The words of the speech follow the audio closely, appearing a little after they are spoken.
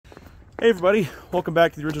Hey everybody, welcome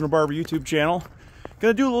back to the Original Barber YouTube channel.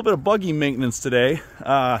 Gonna do a little bit of buggy maintenance today.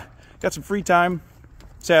 Got some free time,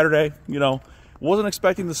 Saturday, Wasn't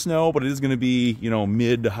expecting the snow, but it is gonna be,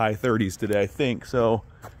 mid to high 30s today, I think. So,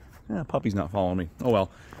 puppy's not following me. Oh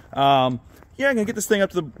well. Yeah, I'm gonna get this thing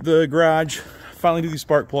up to the garage. Finally do these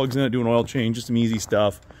spark plugs in it, do an oil change, just some easy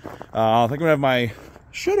stuff. I think I'm gonna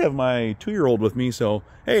should have my 2-year-old with me, so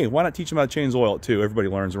hey, why not teach him how to change oil too? Everybody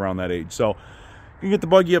learns around that age. So, you can get the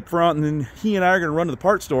buggy up front, and then he and I are going to run to the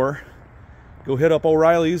parts store, go hit up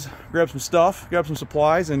O'Reilly's, grab some stuff, grab some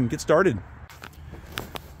supplies, and get started.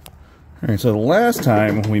 All right, so the last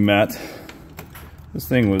time we met, this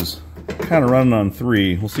thing was kind of running on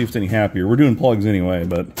 3. We'll see if it's any happier. We're doing plugs anyway,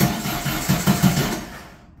 but...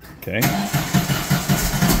 Okay.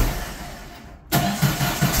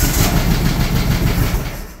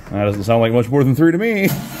 That doesn't sound like much more than 3 to me.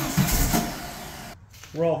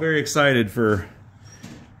 We're all very excited for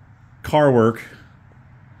car work.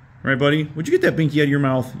 Right, buddy? Would you get that binky out of your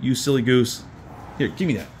mouth, you silly goose? Here, give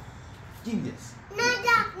me that. Give me this. No,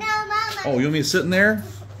 Mama. Oh, you want me to sit in there?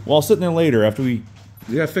 Well, I'll sit in there later after we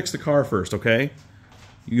gotta fix the car first, okay?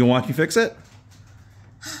 You gonna watch me fix it?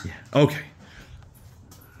 Yeah, okay.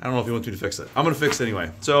 I don't know if you want to fix it. I'm gonna fix it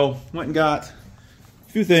anyway. So, went and got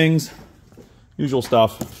a few things. Usual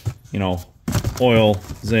stuff. Oil,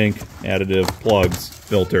 zinc, additive, plugs,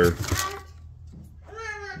 filter.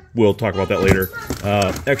 We'll talk about that later.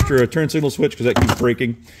 Extra turn signal switch because that keeps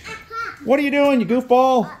breaking. What are you doing, you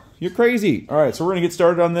goofball? You're crazy. All right, so we're going to get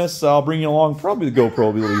started on this. I'll bring you along. Probably the GoPro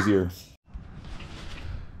will be a little easier.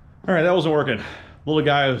 All right, that wasn't working. Little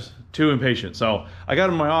guy was too impatient. So I got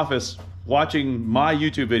him in my office watching my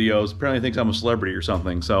YouTube videos. Apparently thinks I'm a celebrity or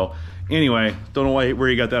something. So anyway, don't know where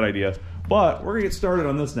he got that idea. But we're going to get started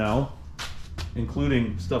on this now,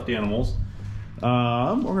 including stuffed animals. We're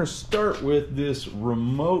going to start with this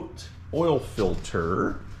remote oil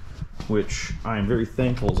filter, which I am very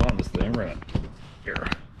thankful is on this thing. We're going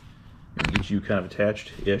to get you kind of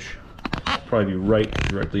attached-ish. Probably be right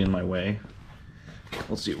directly in my way.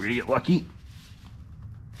 Let's see if we're going to get lucky.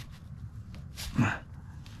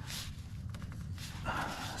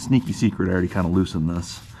 Sneaky secret, I already kind of loosened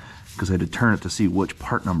this because I had to turn it to see which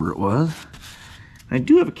part number it was. And I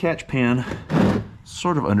do have a catch pan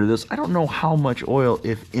sort of under this. I don't know how much oil,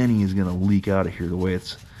 if any, is going to leak out of here the way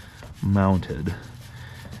it's mounted.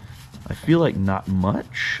 I feel like not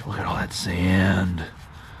much. Look at all that sand.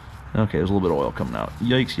 Okay, there's a little bit of oil coming out.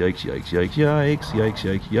 Yikes, yikes, yikes, yikes, yikes, yikes,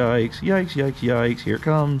 yikes, yikes, yikes, yikes, yikes. Here it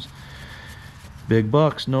comes. Big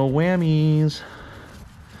bucks, no whammies.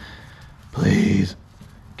 Please,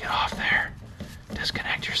 get off there.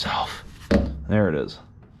 Disconnect yourself. There it is.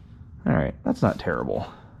 All right, that's not terrible.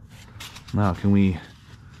 Now, can we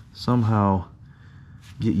somehow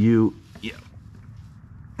get you? Yeah,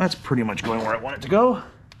 that's pretty much going where I want it to go.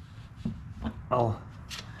 I'll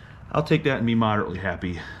take that and be moderately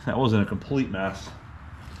happy. That wasn't a complete mess.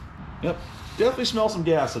 Yep, definitely smell some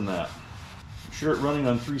gas in that. I'm sure it running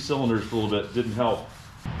on 3 cylinders for a little bit didn't help.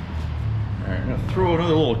 All right, I'm gonna throw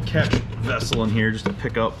another little catch vessel in here just to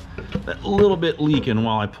pick up that little bit leaking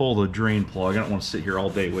while I pull the drain plug. I don't want to sit here all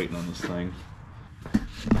day waiting on this thing.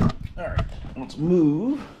 All right, let's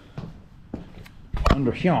move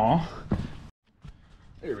under here.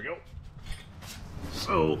 There we go.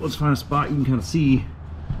 So let's find a spot you can kind of see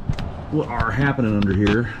what are happening under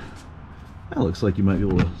here. That looks like you might be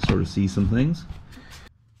able to sort of see some things.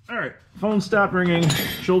 All right, phone stopped ringing,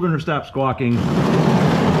 children are stopped squawking.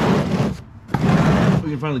 We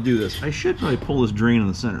can finally do this. I should probably pull this drain in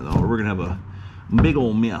the center though, or we're gonna have a big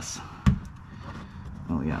old mess.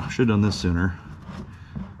 Oh yeah, should have done this sooner.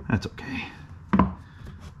 That's okay.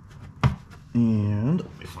 And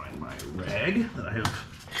let me find my rag that I have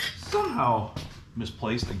somehow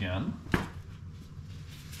misplaced again.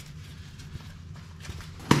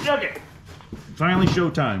 Okay, finally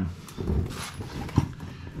showtime.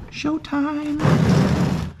 Showtime.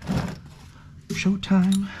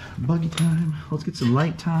 Showtime. Buggy time. Let's get some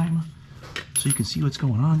light time so you can see what's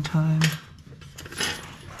going on time.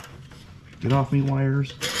 Get off me,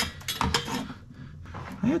 wires.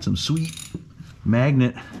 I had some sweet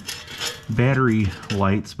magnet battery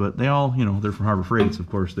lights, but they all, they're from Harbor Freight, so of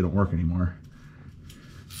course they don't work anymore.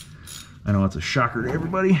 I know it's a shocker to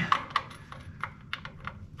everybody.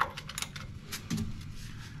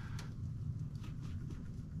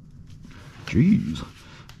 Jeez.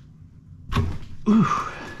 Ooh.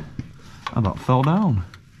 I about fell down.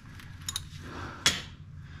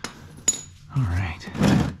 All right.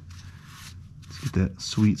 Let's get that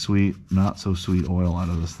sweet, sweet, not so sweet oil out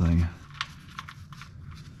of this thing.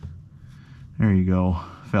 There you go,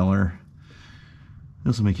 feller.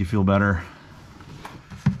 This will make you feel better.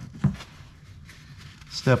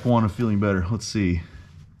 Step one of feeling better. Let's see.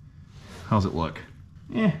 How's it look?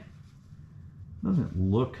 Doesn't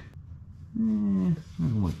look. It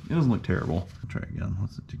doesn't look terrible. I'll try again.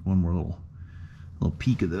 Let's take one more little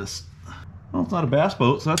peek of this. Well, it's not a bass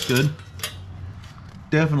boat, so that's good.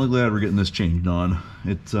 Definitely glad we're getting this changed on.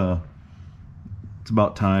 It's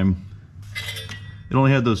about time. It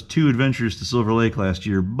only had those 2 adventures to Silver Lake last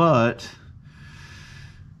year, but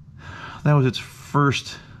that was its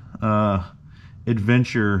first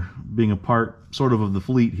adventure being a part sort of the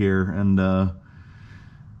fleet here, and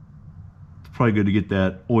it's probably good to get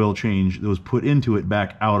that oil change that was put into it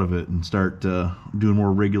back out of it and start doing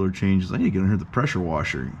more regular changes. I need to get in here the pressure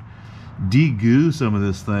washer, de-goo some of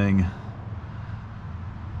this thing.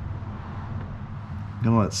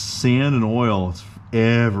 Got all that sand and oil, it's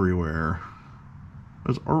everywhere.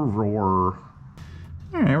 It's everywhere. All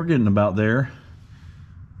right, we're getting about there.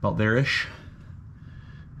 About there-ish.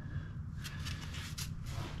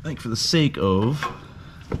 I think for the sake of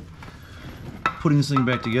putting this thing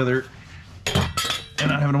back together and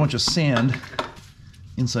not having a bunch of sand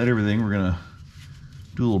inside everything, we're gonna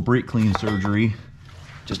do a little brake clean surgery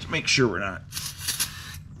just to make sure we're not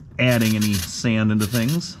adding any sand into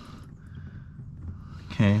things.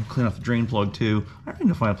 Okay, clean off the drain plug too. I need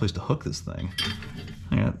to find a place to hook this thing.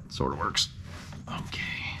 Yeah, it sort of works.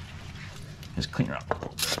 Okay, just clean her up a little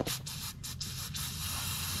bit.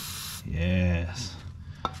 Yes.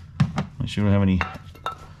 Make sure we don't have any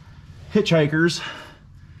hitchhikers.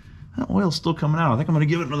 That oil's still coming out. I think I'm gonna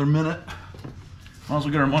give it another minute. Might as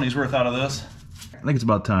well get our money's worth out of this. I think it's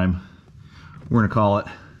about time. We're gonna call it.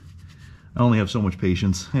 I only have so much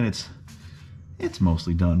patience, and it's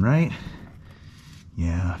mostly done, right?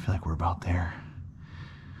 Yeah, I feel like we're about there.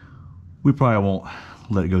 We probably won't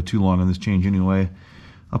let it go too long on this change anyway.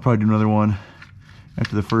 I'll probably do another one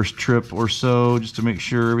after the first trip or so, just to make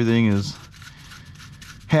sure everything is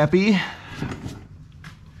happy.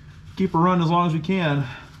 Keep her running as long as we can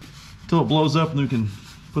until it blows up and we can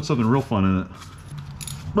put something real fun in it.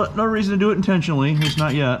 But no reason to do it intentionally, at least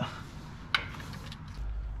not yet.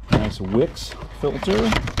 Nice Wix filter.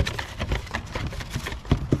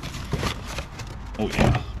 Oh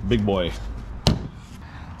yeah, big boy.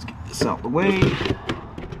 Let's get this out of the way.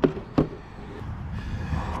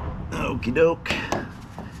 Okie doke.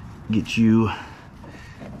 Get you,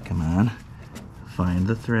 come on, find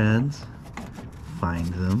the threads, find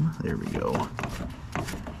them, there we go.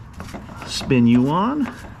 Spin you on.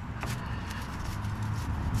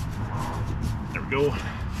 There we go.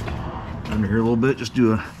 Under here a little bit, just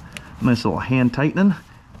do a nice little hand tightening.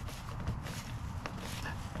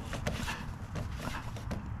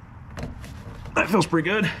 That feels pretty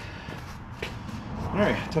good. All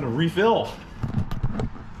right, time to refill.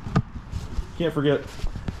 Can't forget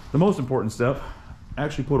the most important step,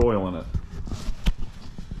 actually put oil in it.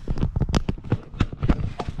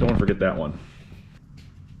 Don't want to forget that one.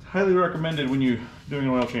 It's highly recommended when you're doing an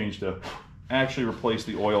oil change to actually replace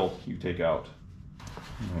the oil you take out. All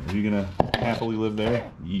right, are you gonna happily live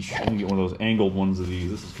there? Yeesh, I'm gonna get one of those angled ones of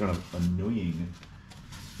these. This is kind of annoying.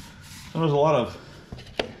 So there's a lot of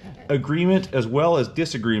agreement as well as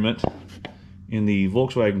disagreement in the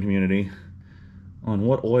Volkswagen community on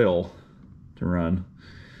what oil to run.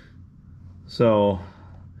 So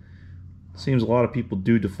seems a lot of people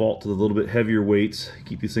do default to the little bit heavier weights,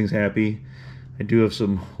 keep these things happy. I do have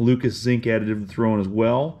some Lucas zinc additive to throw in as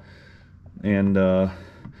well, and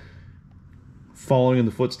following in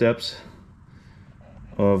the footsteps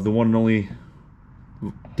of the one and only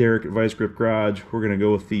Derek at Vice Grip Garage, we're gonna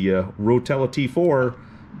go with the Rotella T4.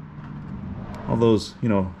 All those, you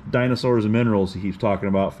know, dinosaurs and minerals he keeps talking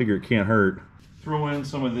about, figure it can't hurt. Throw in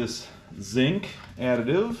some of this zinc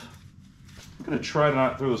additive. I'm gonna try to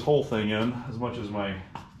not throw this whole thing in as much as my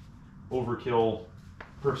overkill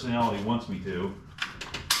personality wants me to.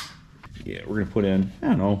 Yeah, we're gonna put in, I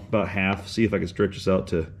don't know, about half, see if I can stretch this out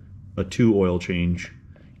to a 2 oil change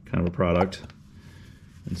kind of a product.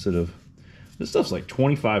 Instead of, this stuff's like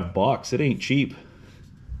 25 bucks, it ain't cheap.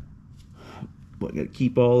 But I gotta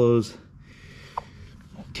keep all those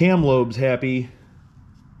cam lobes happy.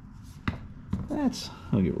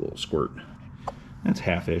 I'll give it a little squirt. That's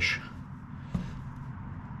half-ish,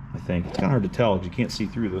 I think. It's kind of hard to tell because you can't see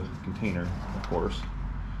through the container, of course.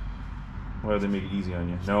 Why do they make it easy on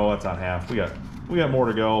you? No, that's not half. We got more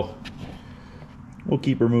to go. We'll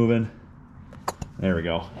keep her moving. There we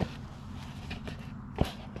go.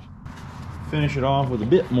 Finish it off with a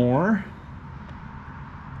bit more.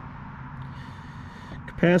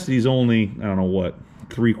 Capacity is only, I don't know what,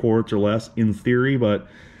 3 quarts or less in theory, but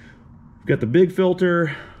we've got the big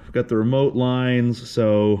filter, we've got the remote lines,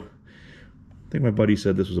 so I think my buddy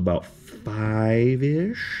said this was about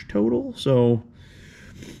 5-ish total. So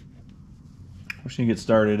we're just gonna get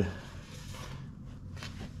started.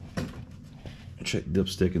 Check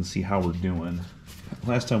dipstick and see how we're doing.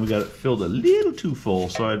 Last time we got it filled a little too full,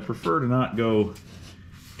 so I'd prefer to not go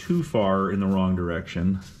too far in the wrong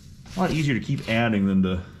direction. A lot easier to keep adding than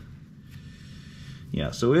to... Yeah,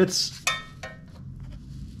 so it's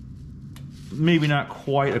maybe not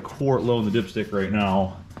quite a quart low in the dipstick right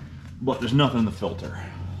now, but there's nothing in the filter.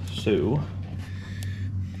 So,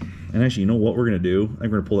 and actually, you know what we're gonna do? I'm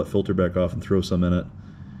gonna pull that filter back off and throw some in it.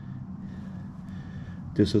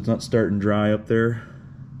 Just so it's not starting dry up there.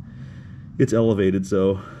 It's elevated,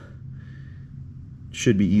 so it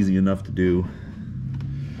should be easy enough to do.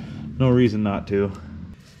 No reason not to.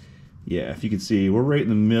 Yeah, if you can see, we're right in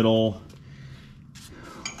the middle.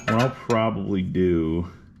 What I'll probably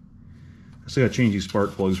do, I still gotta change these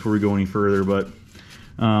spark plugs before we go any further, but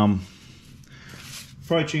probably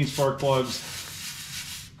change spark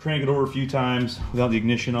plugs, crank it over a few times without the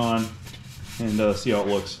ignition on, and see how it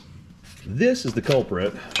looks. This is the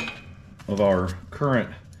culprit of our current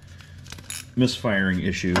misfiring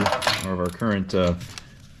issue, or of our current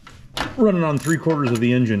running on 3/4 of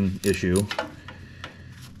the engine issue.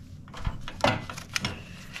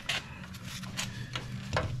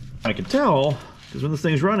 I could tell, because when this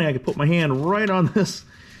thing's running, I could put my hand right on this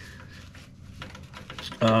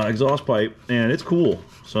exhaust pipe, and it's cool.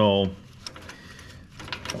 So,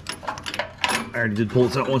 I already did pull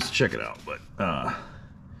this out once to check it out, but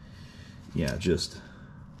yeah, just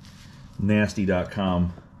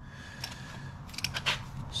nasty.com.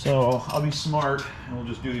 So I'll be smart and we'll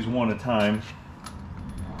just do these one at a time.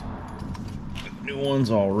 New ones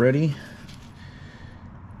already.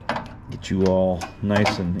 Get you all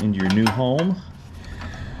nice and into your new home.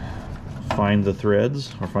 Find the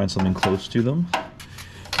threads or find something close to them.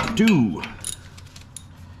 2.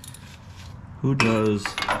 Who does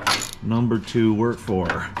number 2 work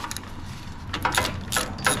for?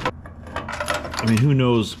 I mean, who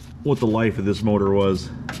knows what the life of this motor was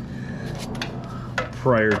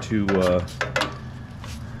prior to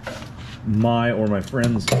my or my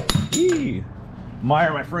friend's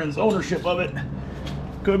ownership of it.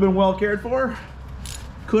 Could have been well cared for.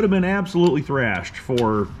 Could have been absolutely thrashed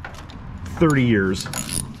for 30 years. I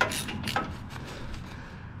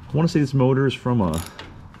want to say this motor is from a,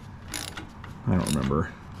 I don't remember.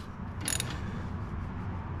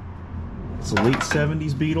 It's a late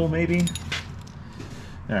 70s Beetle, maybe?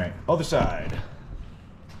 All right, other side.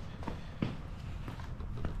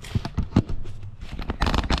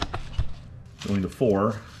 Going to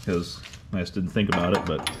 4, because I just didn't think about it,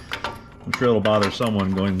 but I'm sure it'll bother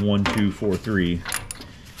someone going 1, 2, 4, 3.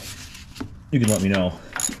 You can let me know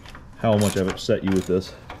how much I've upset you with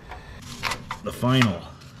this. The final.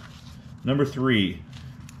 Number 3.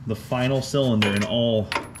 The final cylinder in all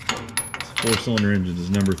 4-cylinder engines is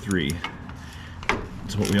number 3.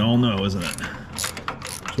 That's what we all know, isn't it?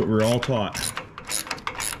 That's what we're all taught.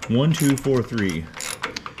 1, 2, 4, 3.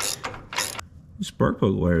 These spark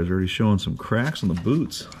plug wires are already showing some cracks on the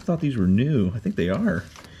boots. I thought these were new. I think they are.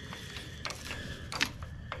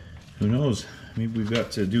 Who knows? Maybe we've got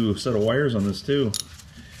to do a set of wires on this too.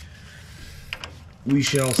 We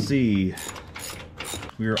shall see.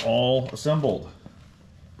 We are all assembled.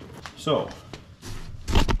 So,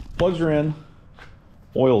 plugs are in,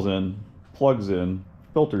 oil's in, plugs in,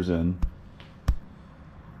 filters in.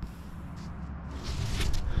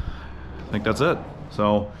 I think that's it.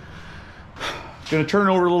 So, gonna turn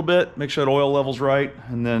it over a little bit, make sure that oil level's right,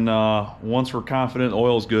 and then once we're confident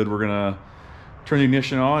oil's good, we're gonna turn the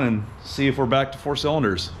ignition on and see if we're back to 4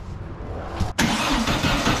 cylinders.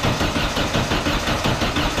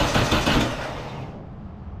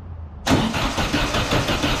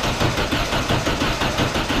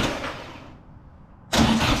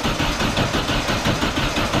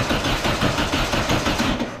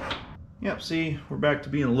 Yep, see, we're back to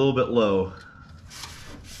being a little bit low.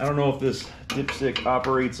 I don't know if this dipstick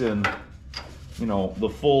operates in, you know, the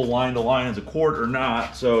full line to line as a quart or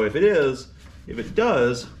not. So if it is, if it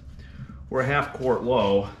does, we're a 1/2 quart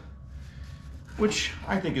low, which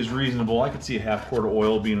I think is reasonable. I could see a 1/2 quart of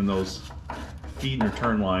oil being in those feed and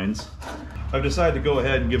return lines. I've decided to go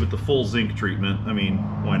ahead and give it the full zinc treatment. I mean,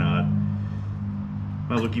 why not?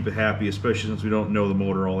 Might as well keep it happy, especially since we don't know the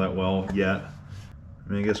motor all that well yet.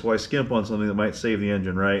 I mean, I guess why skimp on something that might save the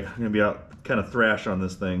engine, right? I'm gonna be out kind of thrashed on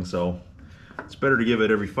this thing, so it's better to give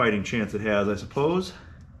it every fighting chance it has, I suppose.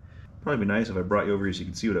 Probably be nice if I brought you over here so you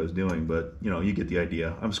could see what I was doing, but you know, you get the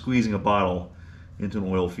idea. I'm squeezing a bottle into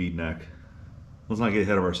an oil feed neck. Let's not get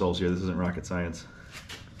ahead of ourselves here. This isn't rocket science.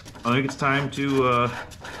 I think it's time to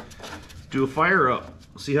do a fire up.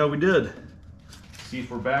 See how we did. See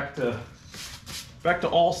if we're back to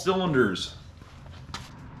all cylinders.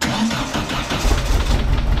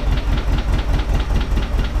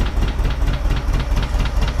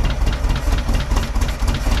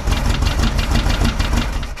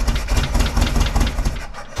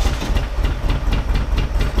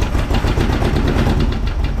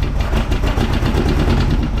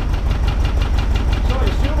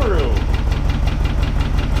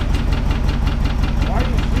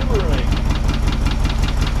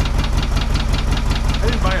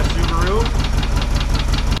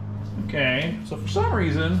 So for some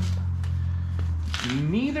reason,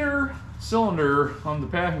 neither cylinder on the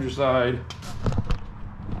passenger side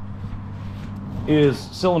is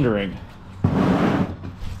cylindering.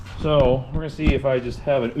 So we're gonna see if I just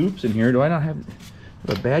have an oops in here. Do I not have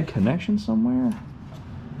a bad connection somewhere?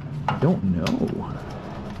 I don't know.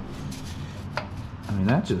 I mean,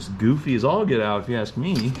 that's just goofy as all get out if you ask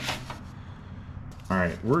me. All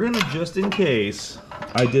right, we're gonna, just in case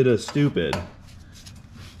I did a stupid,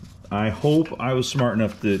 I hope I was smart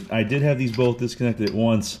enough that I did have these both disconnected at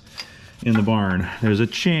once in the barn. There's a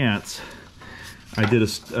chance I did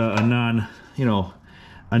a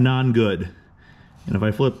non-good. And if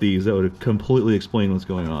I flip these, that would completely explain what's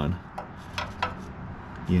going on.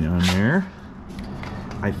 You know, in there.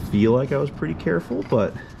 I feel like I was pretty careful,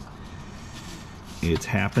 but it's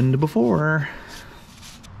happened before.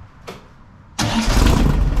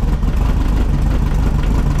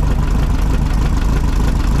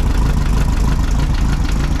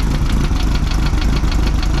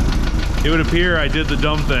 It would appear I did the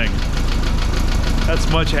dumb thing. That's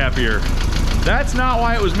much happier. That's not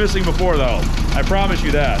why it was missing before, though. I promise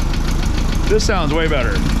you that. This sounds way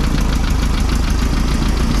better.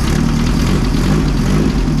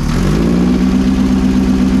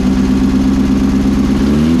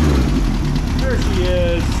 There she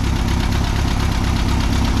is.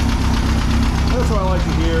 That's what I like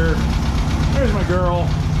to hear. There's my girl.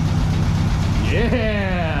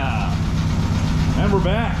 Yeah! And we're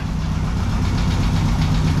back.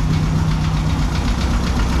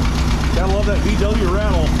 Gotta love that VW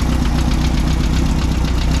rattle.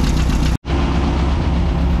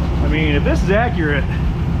 I mean, if this is accurate,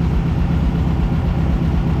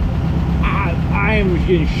 I am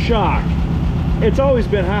in shock. It's always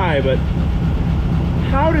been high, but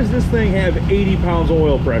how does this thing have 80 pounds of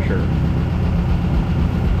oil pressure?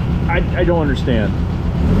 I don't understand.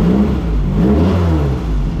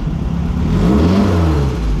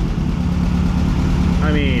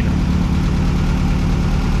 I mean,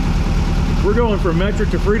 we're going from metric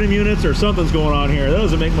to freedom units, or something's going on here. That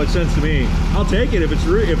doesn't make much sense to me. I'll take it if it's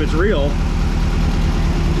real.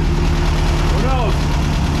 Who knows?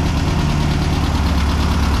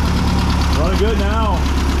 Running good now.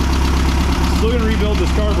 Still gonna rebuild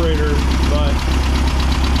this carburetor, but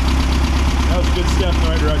that was a good step in the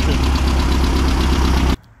right direction.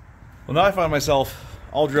 Well, now I find myself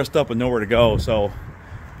all dressed up and nowhere to go. So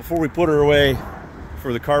before we put her away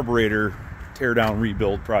for the carburetor tear down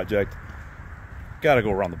rebuild project, gotta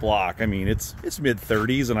go around the block. I mean, it's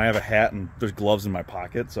mid-30s and I have a hat and there's gloves in my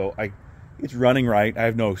pocket, so it's running right. I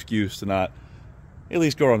have no excuse to not at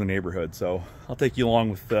least go around the neighborhood. So I'll take you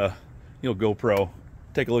along with GoPro.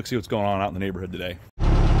 Take a look, see what's going on out in the neighborhood today.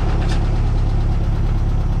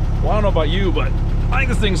 Well, I don't know about you, but I think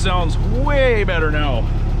this thing sounds way better now.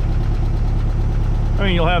 I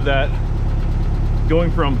mean, you'll have that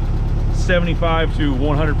going from 75 to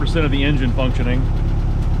 100% of the engine functioning.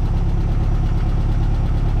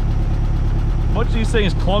 Much of these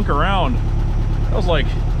things clunk around. That was like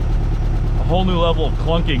a whole new level of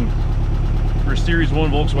clunking for a Series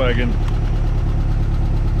 1 Volkswagen.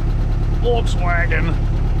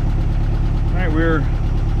 All right, we're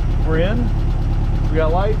in. We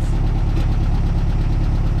got lights.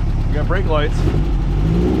 We got brake lights.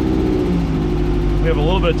 We have a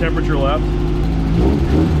little bit of temperature left.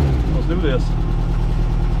 Let's do this.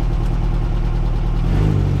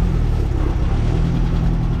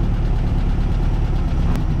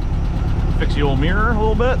 Fix the old mirror a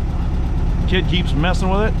little bit. Kid keeps messing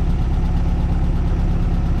with it.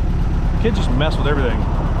 Kids just mess with everything.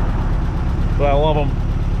 But I love him.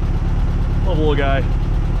 Love the little guy.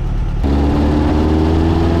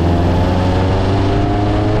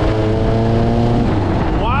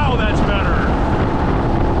 Wow, that's better.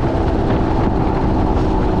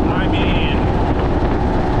 I mean,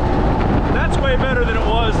 that's way better than it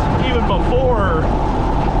was even before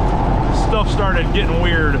stuff started getting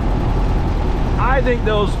weird. I think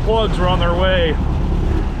those plugs were on their way.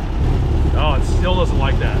 Oh, it still doesn't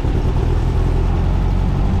like that.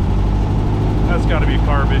 That's got to be a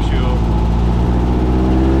carb issue.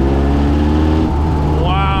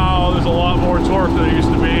 Wow, there's a lot more torque than there used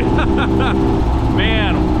to be.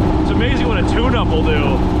 Man, it's amazing what a tune-up will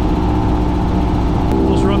do.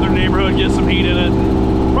 Let's run through the neighborhood, get some heat in it.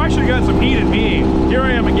 Probably should have got some heat in me. Here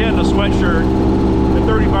I am again in a sweatshirt in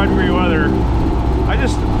 35-degree weather.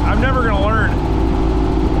 I'm never gonna learn.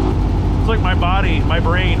 It's like my body, my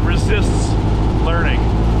brain resists learning.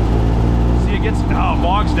 See, it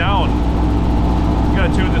bogs down. You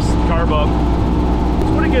gotta tune this carb up.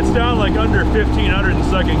 So when it gets down like under 1500 in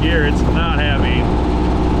second gear, it's not happy.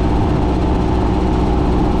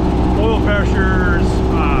 Oil pressure's,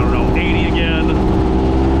 I don't know, 80 again.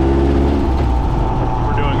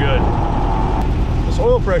 We're doing good. This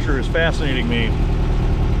oil pressure is fascinating me.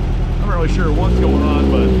 I'm not really sure what's going on,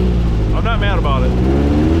 but I'm not mad about it.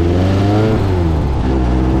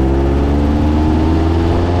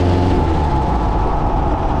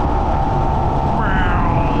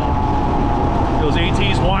 Those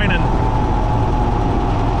AT's whining.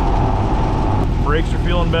 Brakes are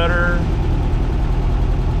feeling better.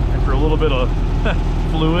 After a little bit of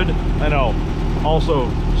fluid. I know. Also,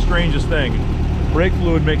 strangest thing. Brake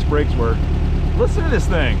fluid makes brakes work. Listen to this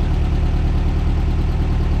thing.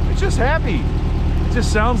 It's just happy. It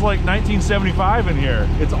just sounds like 1975 in here.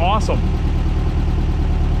 It's awesome.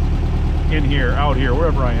 In here, out here,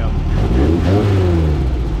 wherever I am.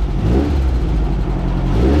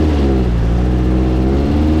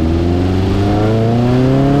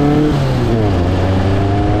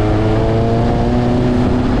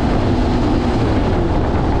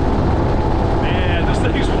 Man, this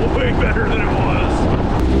thing's way better than it was.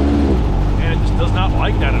 And it just does not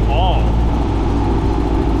like that at all.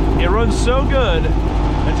 It runs so good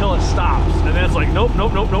until it stops, and then it's like, nope,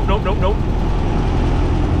 nope, nope, nope, nope, nope, nope.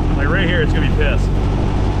 Like right here, it's gonna be pissed.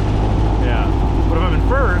 Yeah, but if I'm in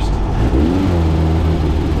first,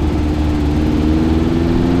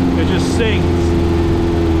 it just sings.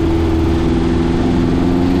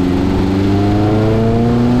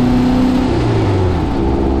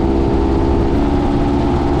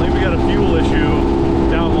 I think we got a fuel issue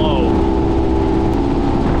down low.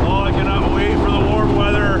 Oh, I cannot wait for the warm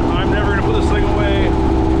weather. I'm never gonna put this thing away.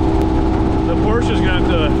 The Porsche's gonna have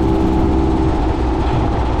to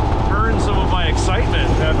earn some of my excitement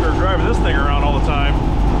after driving this thing around all the time.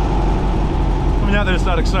 I mean, not that it's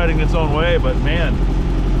not exciting in its own way, but man,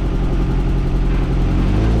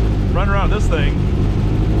 running around this thing,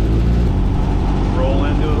 roll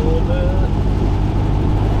into it a little bit.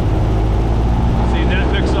 See, then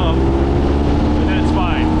it picks up, and then it's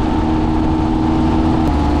fine.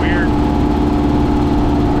 Weird.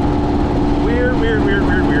 Weird, weird, weird,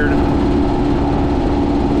 weird, weird.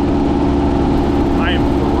 I am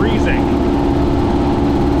freezing.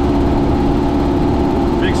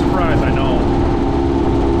 Big surprise, I know.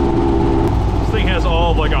 This thing has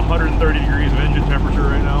all of like 130 degrees of engine temperature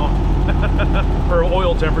right now. Or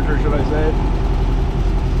oil temperature, should I say.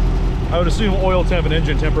 I would assume oil temp and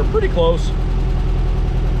engine temp are pretty close.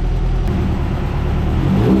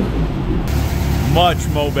 Much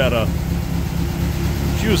better.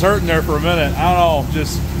 She was hurting there for a minute. I don't know,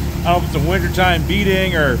 just, I don't know if it's a wintertime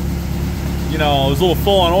beating or, you know, it was a little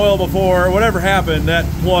full on oil before. Whatever happened, that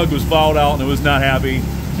plug was fouled out and it was not happy.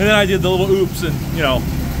 And then I did the little oops and, you know,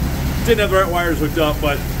 didn't have the right wires hooked up,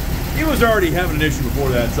 but it was already having an issue before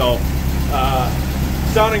that. So,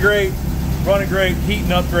 sounding great, running great,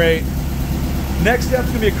 heating up great. Next step's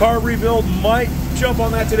gonna be a carb rebuild. Might jump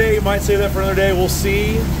on that today, might save that for another day, we'll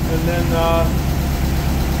see. And then,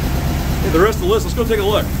 the rest of the list, let's go take a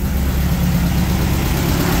look.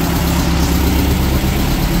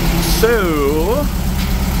 So,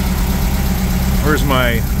 where's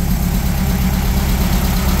my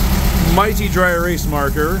mighty dry erase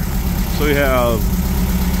marker? So we have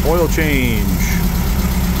oil change.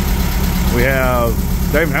 We have,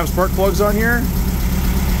 do I even have spark plugs on here?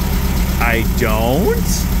 I don't.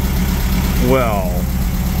 Well,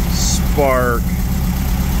 spark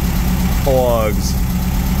plugs.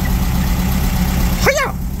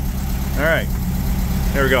 Hi-ya! All right,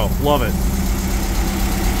 there we go. Love it.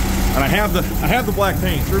 And I have the black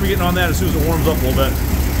paint. So we're gonna be getting on that as soon as it warms up a little bit.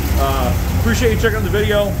 Appreciate you checking out the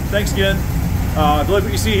video. Thanks again. If you like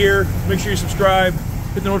what you see here, make sure you subscribe,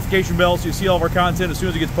 hit the notification bell so you see all of our content as soon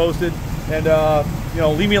as it gets posted. And you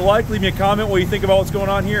know, leave me a like, leave me a comment what you think about what's going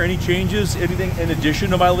on here. Any changes, anything in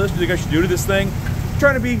addition to my list you think I should do to this thing. I'm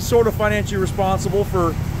trying to be sort of financially responsible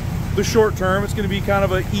for the short term. It's going to be kind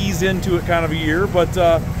of a ease into it kind of a year, but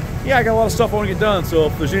yeah, I got a lot of stuff I want to get done. So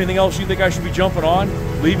if there's anything else you think I should be jumping on,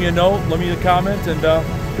 leave me a note, let me a comment, and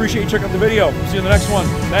appreciate you checking out the video. See you in the next one.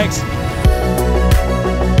 Thanks.